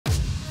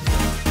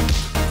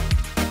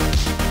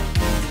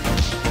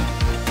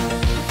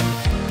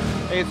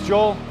Hey, it's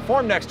Joel,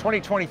 Formnext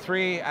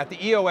 2023 at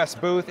the EOS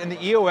booth in the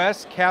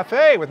EOS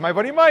Cafe with my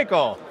buddy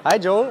Michael. Hi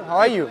Joel, how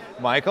are you?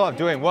 Michael, I'm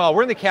doing well.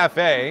 We're in the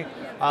cafe.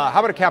 How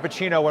about a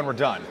cappuccino when we're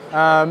done?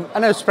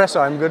 An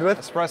espresso I'm good with.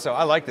 Espresso,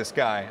 I like this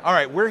guy. All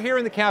right, we're here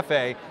in the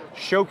cafe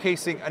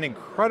showcasing an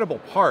incredible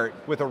part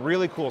with a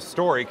really cool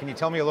story. Can you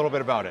tell me a little bit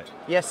about it?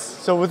 Yes,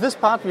 so with this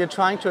part we are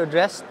trying to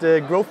address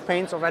the growth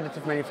pains of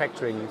additive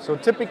manufacturing. So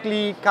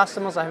typically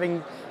customers are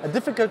having a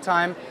difficult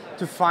time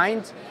to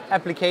find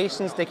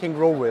applications they can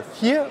grow with.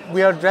 Here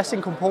we are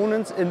addressing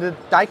components in the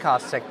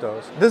die-cast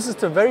sectors. This is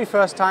the very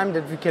first time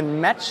that we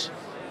can match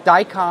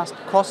die-cast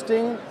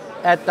costing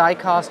at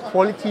die-cast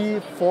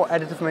quality for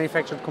additive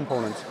manufactured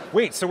components.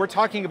 Wait, so we're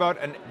talking about,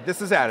 this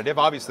is additive,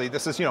 obviously,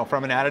 this is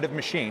from an additive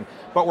machine,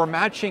 but we're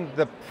matching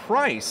the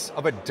price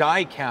of a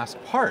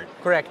die-cast part.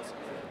 Correct.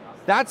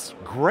 That's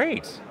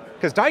great,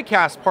 because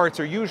die-cast parts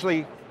are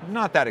usually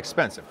not that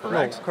expensive,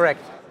 correct? No,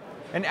 correct.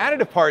 And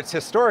additive parts,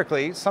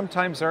 historically,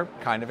 sometimes are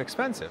kind of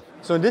expensive.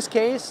 So in this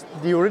case,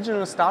 the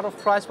original start-off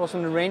price was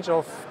in the range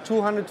of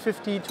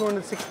 250,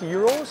 260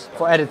 euros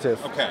for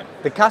additive. Okay.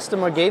 The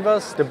customer gave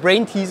us the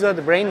brain teaser,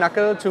 the brain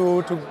knuckle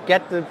to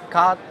get the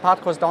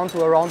part cost down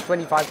to around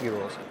 25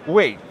 euros.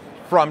 Wait,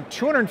 from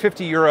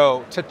 250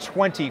 euro to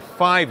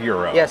 25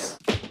 euro? Yes.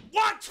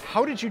 What?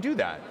 How did you do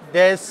that?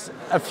 There's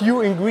a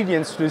few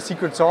ingredients to the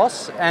secret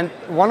sauce, and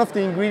one of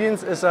the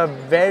ingredients is a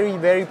very,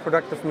 very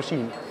productive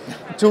machine.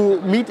 To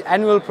meet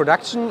annual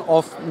production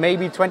of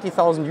maybe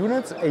 20,000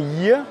 units a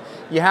year,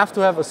 you have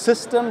to have a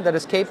system that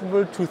is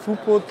capable to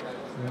throughput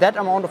that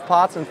amount of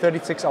parts in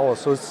 36 hours.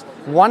 So it's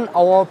 1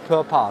 hour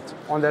per part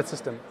on that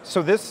system.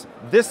 So this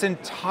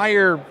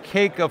entire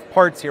cake of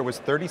parts here was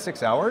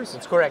 36 hours?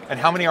 That's correct. And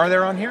how many are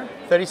there on here?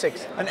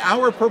 36. An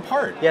hour per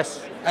part?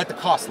 Yes. At the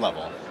cost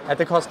level? At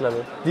the cost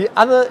level. The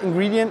other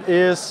ingredient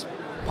is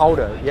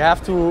powder. You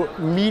have to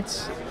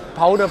meet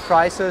powder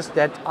prices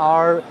that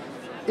are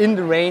in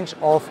the range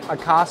of a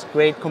cast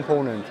grade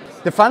component.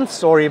 The fun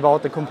story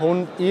about the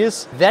component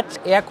is that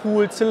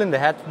air-cooled cylinder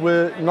head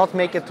will not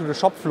make it to the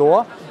shop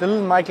floor. The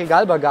little Michael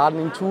Galber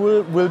gardening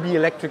tool will be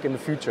electric in the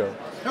future.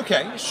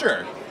 Okay,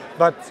 sure.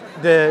 But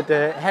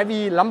the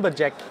heavy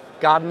lumberjack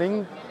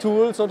gardening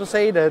tool, so to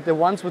say, the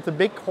ones with the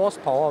big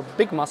horsepower,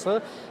 big muscle,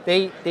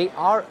 they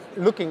are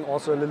looking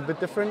also a little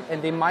bit different,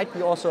 and they might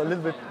be also a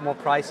little bit more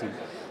pricey.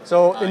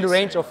 So in the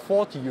range of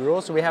 40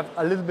 euros, we have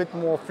a little bit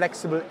more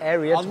flexible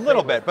area. A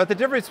little bit, but the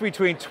difference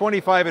between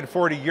 25 and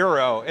 40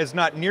 euro is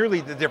not nearly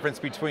the difference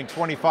between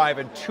 25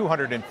 and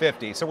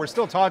 250. So we're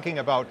still talking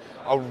about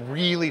a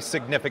really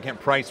significant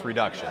price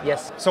reduction.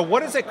 Yes. So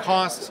what does it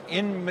cost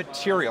in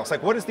materials?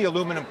 Like what is the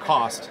aluminum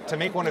cost to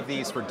make one of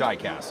these for die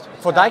cast?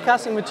 For die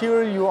casting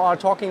material, you are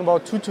talking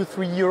about 2 to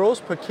 3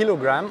 euros per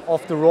kilogram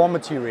of the raw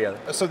material.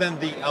 So then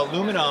the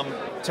aluminum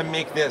to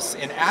make this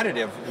in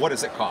additive, what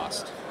does it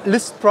cost?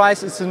 List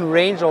price is in the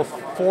range of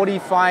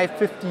 45,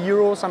 50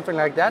 euros, something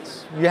like that.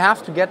 You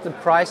have to get the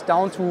price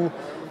down to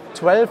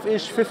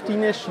 12-ish,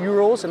 15-ish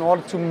euros in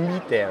order to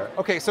meet there.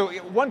 Okay, so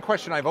one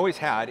question I've always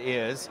had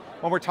is,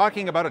 when we're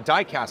talking about a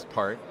die-cast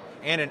part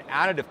and an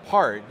additive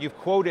part, you've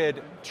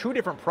quoted two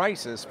different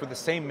prices for the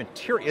same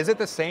material. Is it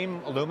the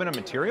same aluminum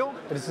material?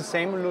 It is the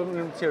same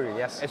aluminum material,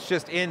 yes. It's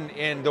just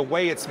in the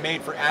way it's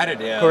made for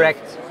additive.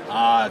 Correct.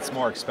 It's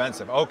more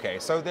expensive. Okay,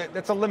 so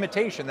that's a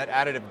limitation that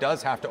additive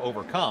does have to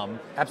overcome.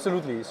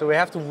 Absolutely. So we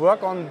have to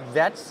work on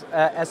that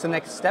as the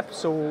next step.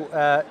 So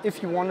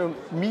if you want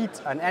to meet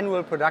an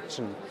annual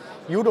production,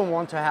 you don't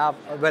want to have,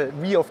 well,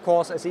 we of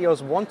course as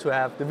EOS want to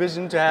have the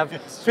vision to have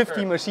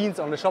 50 machines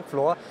on the shop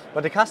floor,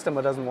 but the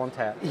customer doesn't want to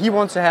have. He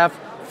wants to have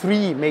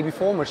 3, maybe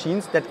 4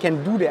 machines that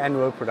can do the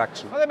annual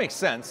production. Well, that makes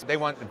sense. They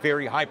want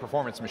very high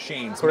performance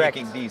machines. Correct.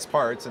 Making these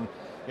parts, and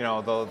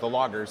the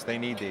loggers, they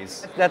need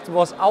these. That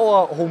was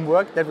our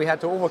homework that we had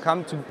to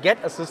overcome to get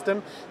a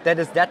system that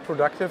is that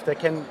productive, that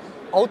can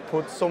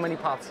output so many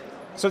parts.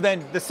 So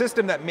then the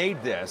system that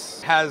made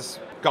this has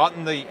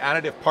gotten the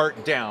additive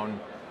part down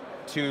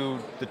to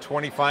the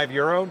 25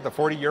 euro, the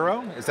 40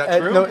 euro? Is that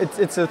true? No,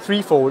 it's a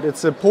threefold.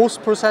 It's a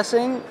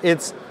post-processing,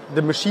 it's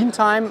the machine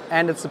time,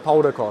 and it's the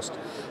powder cost.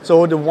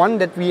 So the one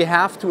that we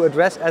have to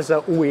address as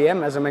an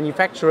OEM, as a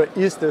manufacturer,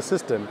 is the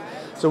system.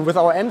 So with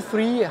our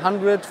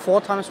M300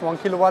 4 times 1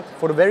 kilowatt,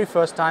 for the very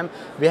first time,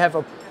 we have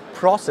a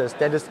process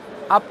that is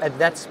up at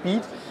that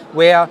speed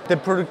where the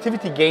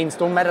productivity gains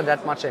don't matter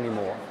that much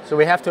anymore. So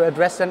we have to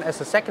address them as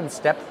a second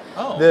step,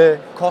 the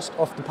cost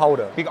of the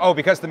powder.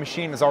 Because the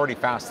machine is already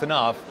fast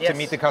enough to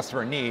meet the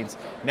customer needs,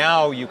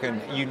 now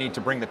you need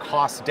to bring the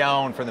cost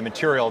down for the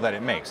material that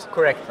it makes.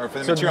 Correct. Or for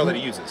the material that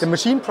it uses. The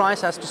machine price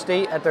has to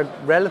stay at a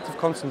relative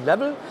constant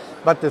level,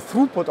 but the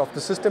throughput of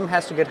the system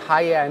has to get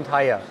higher and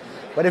higher.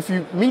 But if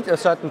you meet a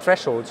certain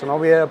threshold, so now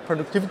we have a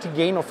productivity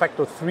gain of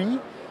factor 3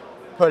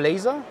 per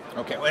laser.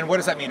 Okay, and what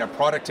does that mean, a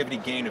productivity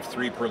gain of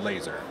 3 per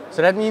laser?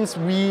 So that means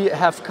we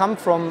have come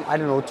from,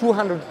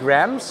 200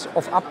 grams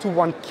of up to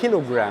 1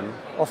 kilogram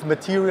of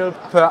material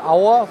per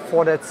hour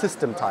for that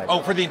system type.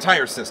 Oh, for the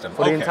entire system?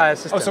 For the entire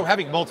system. Oh, so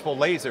having multiple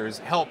lasers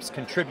helps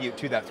contribute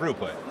to that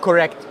throughput?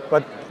 Correct,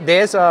 but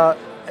there's a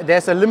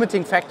there's a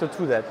limiting factor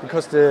to that,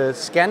 because the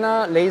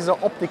scanner laser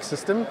optic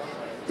system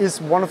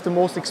is one of the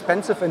most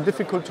expensive and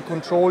difficult to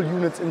control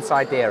units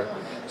inside there.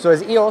 So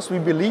as EOS, we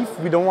believe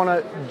we don't want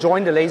to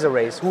join the laser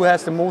race. Who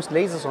has the most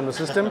lasers on the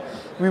system?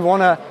 We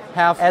want to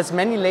have as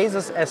many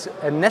lasers as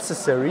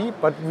necessary,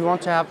 but we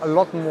want to have a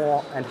lot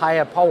more and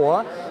higher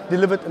power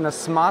delivered in a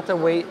smarter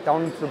way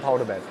down into the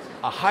powder bed.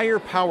 A higher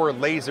power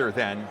laser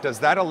then, does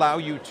that allow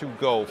you to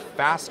go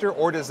faster,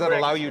 or does that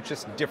Correct. allow you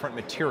just different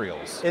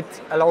materials? It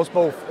allows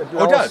both. It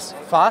Oh, it does?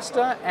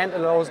 faster and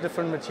allows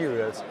different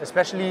materials,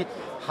 especially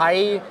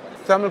high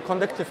thermal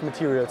conductive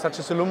materials such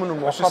as aluminum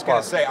or I was just copper.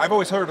 going to say, I've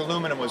always heard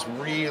aluminum was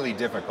really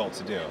difficult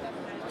to do.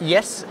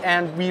 Yes,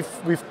 and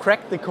we've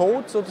cracked the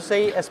code, so to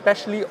say,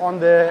 especially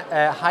on the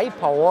high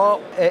power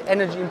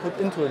energy input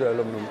into the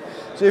aluminum.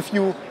 So if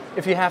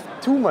you have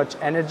too much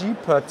energy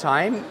per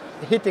time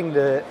hitting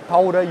the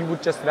powder, you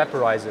would just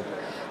vaporize it.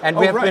 And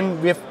we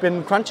have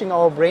been crunching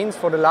our brains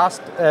for the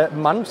last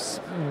months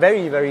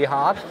very, very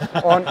hard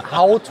on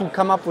how to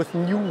come up with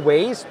new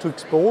ways to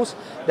expose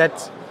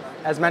that,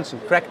 as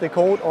mentioned, crack the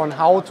code on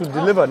how to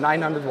deliver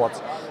 900 watts.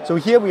 So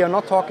here we are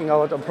not talking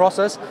about a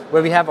process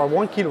where we have a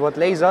 1 kilowatt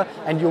laser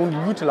and you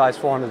only utilize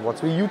 400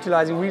 watts. We're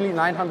utilizing really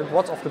 900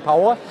 watts of the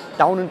power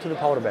down into the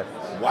powder bed.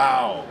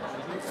 Wow.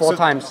 4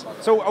 times.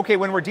 So, okay,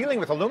 when we're dealing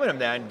with aluminum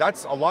then,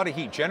 that's a lot of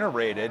heat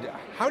generated.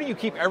 How do you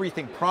keep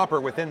everything proper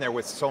within there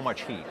with so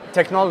much heat?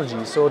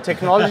 Technology. So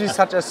technology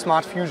such as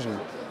Smart Fusion.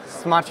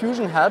 Smart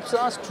Fusion helps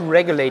us to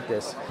regulate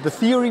this. The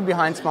theory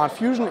behind Smart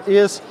Fusion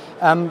is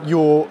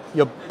your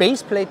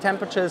base plate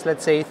temperature is,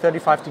 let's say,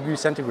 35 degrees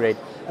centigrade.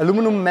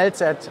 Aluminum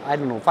melts at, I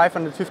don't know,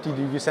 550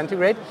 degrees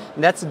centigrade,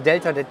 and that's the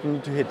delta that you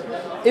need to hit.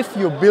 If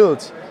your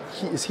build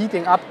is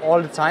heating up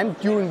all the time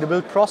during the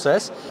build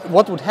process,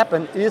 what would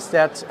happen is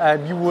that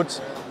you would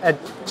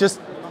just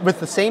with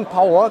the same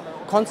power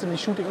constantly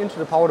shooting into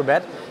the powder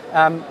bed,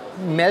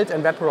 melt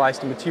and vaporize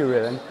the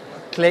material and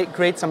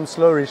create some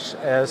slurrish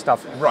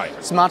stuff. Right.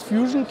 Smart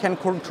Fusion can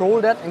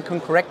control that and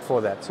can correct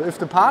for that. So if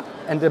the part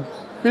and the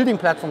building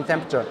platform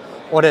temperature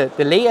or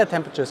the layer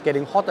temperature is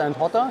getting hotter and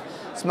hotter,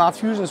 Smart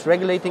Fusion is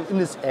regulating in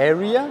this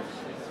area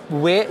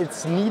where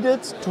it's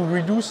needed to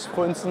reduce,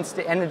 for instance,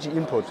 the energy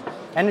input.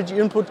 Energy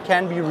input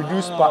can be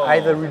reduced by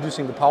either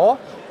reducing the power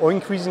or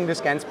increasing the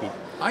scan speed.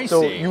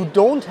 So you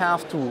don't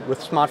have to,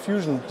 with Smart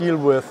Fusion, deal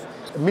with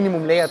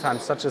minimum layer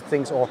times, such as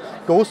things, or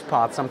ghost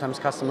parts sometimes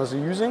customers are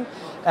using.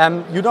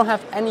 You don't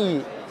have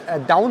any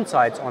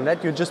downsides on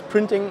that. You're just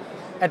printing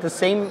at the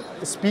same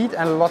speed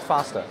and a lot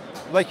faster.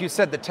 Like you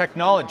said, the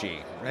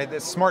technology, right? The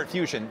Smart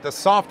Fusion, the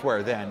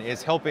software then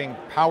is helping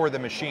power the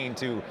machine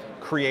to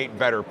create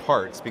better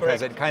parts,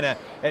 because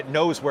it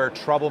knows where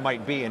trouble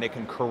might be and it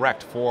can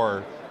correct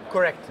for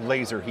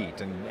laser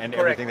heat and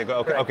everything that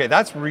goes. Okay,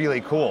 that's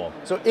really cool.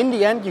 So in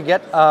the end, you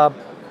get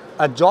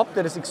a job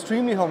that is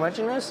extremely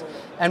homogeneous,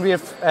 and we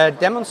have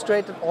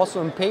demonstrated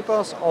also in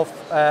papers of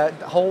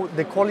how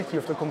the quality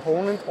of the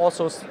component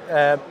also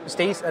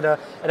stays at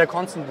a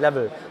constant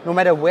level, no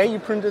matter where you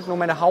print it, no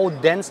matter how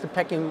dense the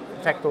packing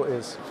factor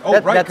is. Oh,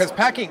 right, because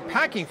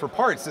packing for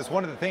parts is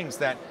one of the things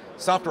that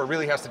software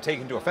really has to take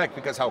into effect,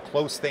 because how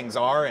close things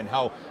are and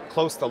how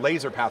close the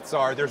laser paths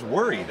are, there's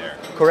worry there.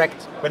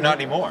 Correct. But not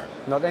anymore.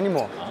 Not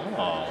anymore.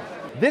 Oh.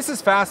 This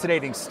is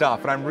fascinating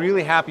stuff, and I'm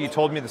really happy you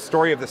told me the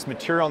story of this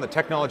material and the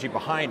technology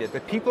behind it,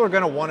 but people are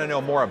going to want to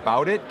know more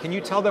about it. Can you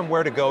tell them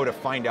where to go to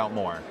find out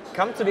more?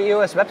 Come to the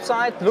EOS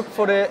website, look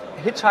for the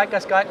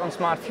Hitchhiker's Guide on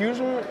Smart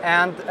Fusion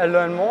and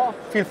learn more.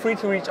 Feel free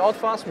to reach out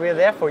for us. We're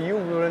there for you.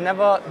 We will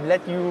never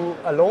let you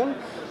alone.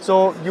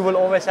 So you will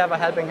always have a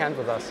helping hand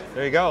with us.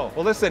 There you go.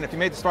 Well, listen, if you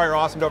made this fire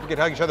awesome, don't forget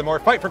to hug each other more,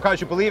 fight for a cause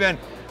you believe in,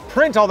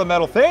 print all the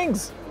metal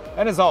things,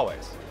 and as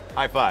always,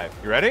 high five.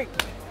 You ready?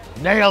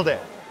 Nailed it.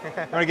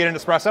 Want to get an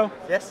espresso?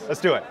 Yes. Let's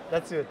do it.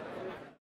 Let's do it.